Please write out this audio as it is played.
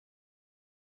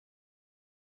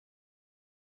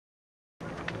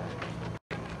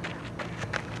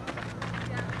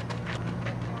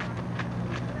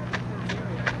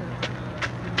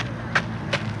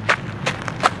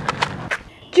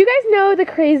Do you guys know the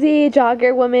crazy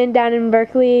jogger woman down in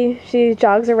Berkeley? She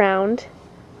jogs around.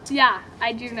 Yeah,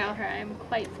 I do know her. I'm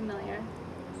quite familiar.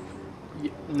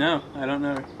 No, I don't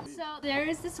know her. So there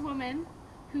is this woman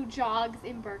who jogs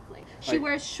in Berkeley. She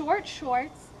wears short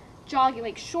shorts, jogging,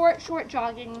 like short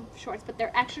jogging shorts, but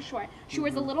they're extra short. She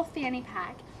wears a little fanny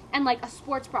pack and like a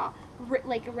sports bra,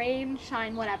 like rain,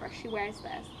 shine, whatever. She wears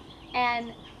this.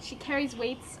 And she carries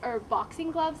weights or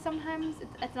boxing gloves sometimes.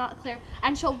 It's not clear.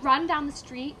 And she'll run down the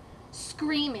street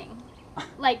screaming.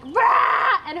 Like,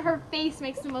 rah! And her face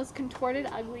makes the most contorted,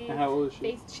 ugly How old is she?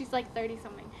 face. She's like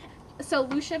 30-something. So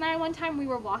Lucia and I, one time, we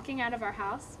were walking out of our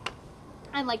house.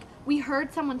 And like, we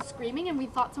heard someone screaming and we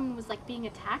thought someone was like being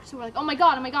attacked. So we're like, oh my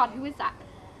God, who is that?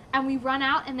 And we run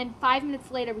out and then 5 minutes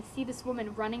later, we see this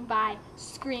woman running by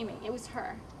screaming. It was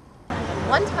her.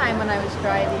 One time when I was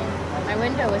driving, my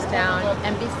window was down,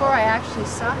 and before I actually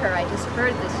saw her, I just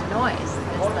heard this noise,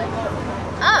 this like,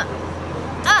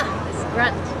 this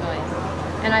grunt noise.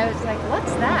 And I was like,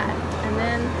 what's that? And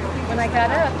then when I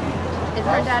got up, it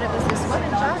turned out it was this woman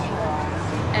jogging.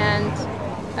 And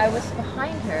I was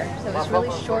behind her, so it was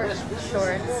really short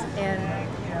shorts, and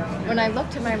when I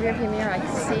looked in my rearview mirror, I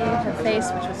could see her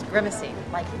face, which was grimacing,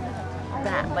 like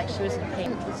that, like she was in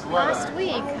pain. Last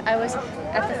week, I was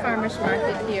at the farmer's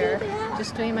market here,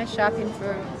 just doing my shopping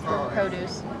for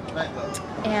produce,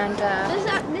 and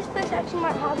This place actually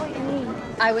might have what you need.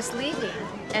 I was leaving,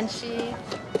 and she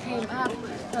came up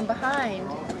from behind,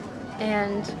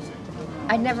 and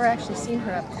I'd never actually seen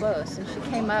her up close, and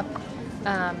she came up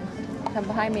from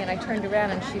behind me, and I turned around,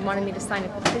 and she wanted me to sign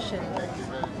a petition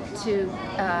to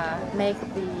make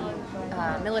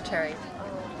the military,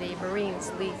 the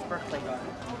Marines, leave Berkeley.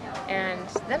 And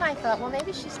then I thought, well,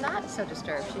 maybe she's not so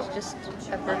disturbed. She's just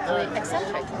a Berkeley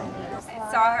eccentric.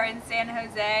 I saw her in San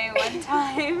Jose one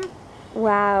time.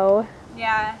 Wow.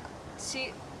 Yeah,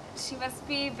 she must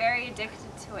be very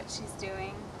addicted to what she's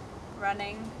doing,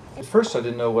 running. At first I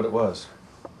didn't know what it was,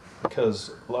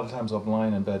 because a lot of times I'm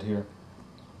lying in bed here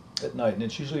at night, and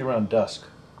it's usually around dusk,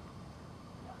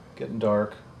 getting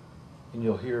dark, and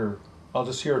I'll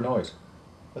just hear a noise,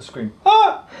 a scream,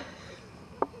 ah!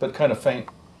 But kind of faint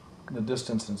in the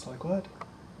distance, and it's like, what?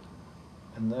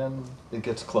 And then it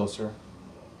gets closer,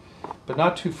 but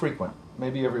not too frequent.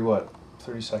 Maybe every,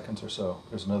 30 seconds or so,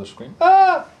 there's another scream,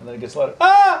 ah! And then it gets louder,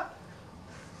 ah!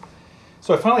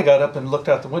 So I finally got up and looked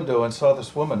out the window and saw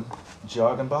this woman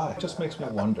jogging by. It just makes me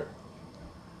wonder,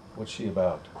 what's she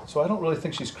about? So I don't really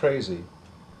think she's crazy,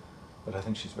 but I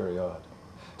think she's very odd.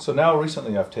 So now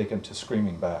recently I've taken to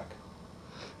screaming back.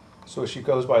 So as she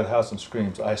goes by the house and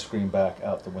screams, I scream back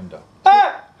out the window.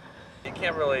 Ah! You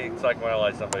can't really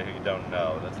psychoanalyze somebody who you don't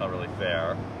know. That's not really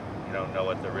fair. You don't know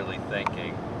what they're really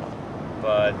thinking.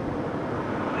 But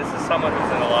this is someone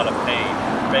who's in a lot of pain.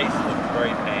 Her face looks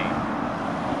very pain.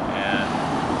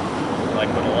 And like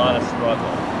with a lot of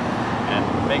struggle. And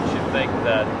it makes you think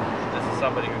that this is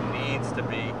somebody who needs to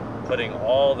be putting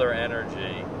all their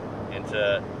energy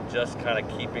into just kind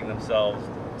of keeping themselves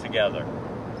together,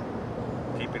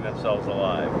 keeping themselves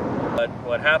alive. But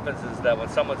what happens is that when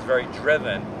someone's very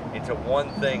driven into one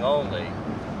thing only,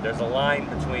 there's a line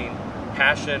between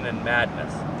passion and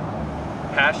madness.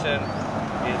 Passion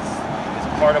is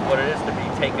part of what it is to be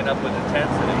taken up with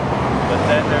intensity, but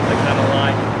then there's a kind of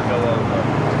line you can go over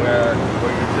where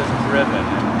you're just driven,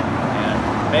 and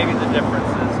maybe the difference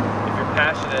is if you're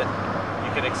passionate,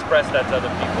 you can express that to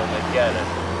other people and they get it.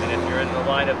 And if you're in the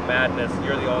line of madness,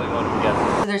 you're the only one who gets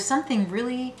it. There's something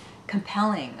really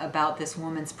compelling about this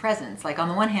woman's presence. Like on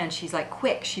the one hand, she's like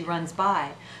quick, she runs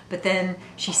by, but then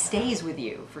she stays with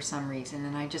you for some reason,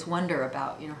 and I just wonder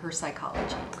about, her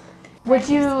psychology. Would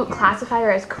you classify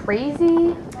her as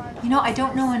crazy? I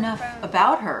don't know enough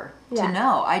about her to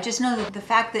know. I just know that the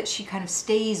fact that she kind of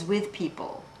stays with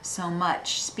people so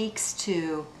much speaks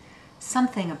to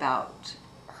something about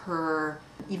her.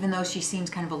 Even though she seems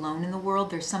kind of alone in the world,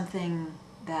 there's something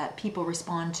that people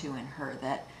respond to in her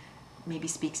that maybe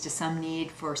speaks to some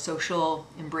need for social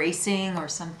embracing, or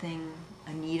something,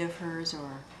 a need of hers, or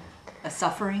a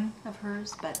suffering of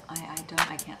hers, but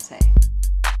I can't say.